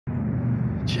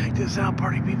Check this out,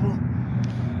 party people. I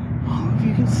don't know if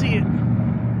you can see it.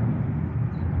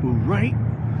 But right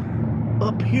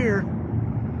up here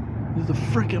is the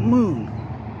frickin' moon.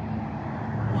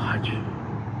 Watch.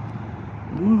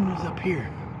 The moon is up here.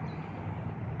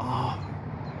 Oh,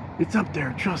 it's up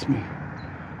there, trust me.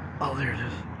 Oh, there it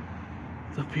is.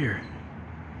 It's up here.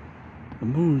 The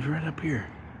moon's right up here.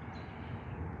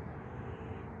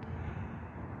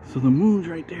 So the moon's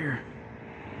right there.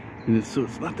 And so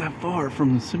it's not that far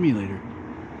from the simulator.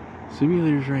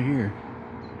 Simulator's right here.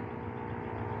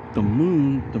 The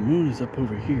moon is up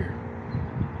over here.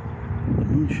 The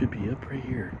moon should be up right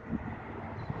here.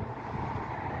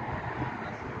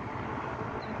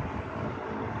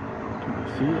 Can you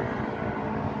see it?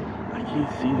 I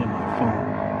can't see it in my phone.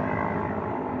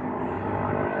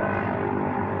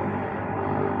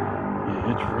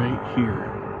 Yeah, it's right here.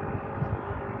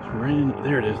 It's right in,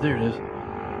 there it is, there it is.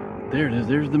 There it is,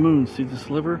 there's the moon. See the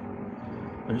sliver?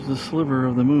 There's the sliver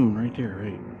of the moon right there,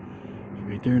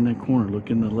 right there in that corner. Look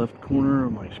in the left corner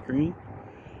of my screen.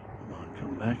 Come on,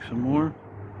 come back some more.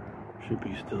 Should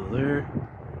be still there.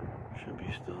 Should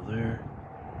be still there.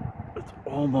 It's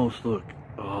almost, look.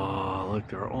 Oh, look,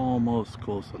 they're almost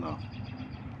close enough.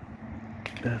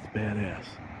 That's badass.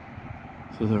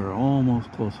 So they're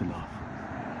almost close enough.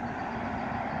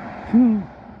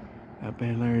 That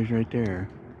bad Larry's right there.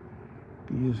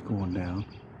 He is going down.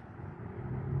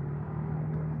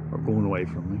 Or going away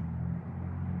from me.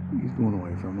 He's going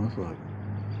away from us, look.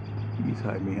 He's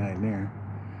hiding behind there.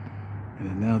 And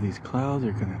then now these clouds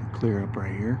are gonna clear up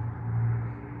right here.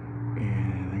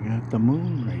 And I got the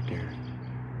moon right there.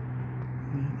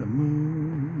 The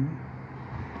moon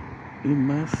in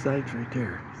my sights right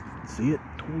there. See it?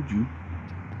 Told you.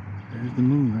 There's the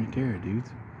moon right there, dudes.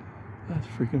 That's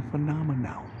freaking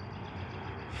phenomenal.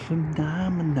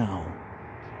 Phenomenal.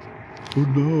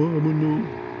 Phenomenal.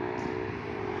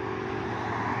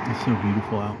 It's so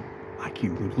beautiful out. I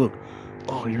can't believe. Look.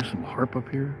 Oh, here's some harp up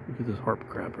here. Look at this harp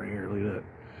crap right here. Look at that.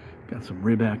 Got some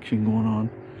rib action going on.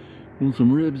 Want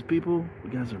some ribs, people? We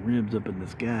got some ribs up in the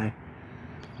sky.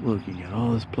 Look, you got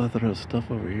all this plethora of stuff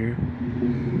over here.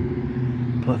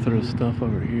 Plethora of stuff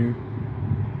over here.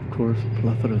 Of course,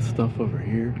 plethora of stuff over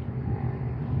here.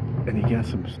 And you got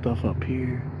some stuff up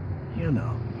here. You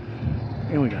know.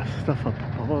 And we got stuff up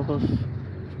above us.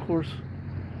 Of course.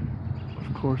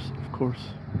 Of course, of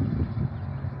course.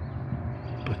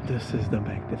 But this is the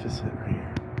magnificent right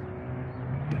here.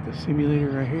 Got the simulator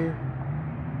right here.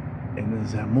 And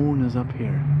the moon is up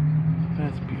here.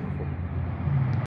 That's beautiful.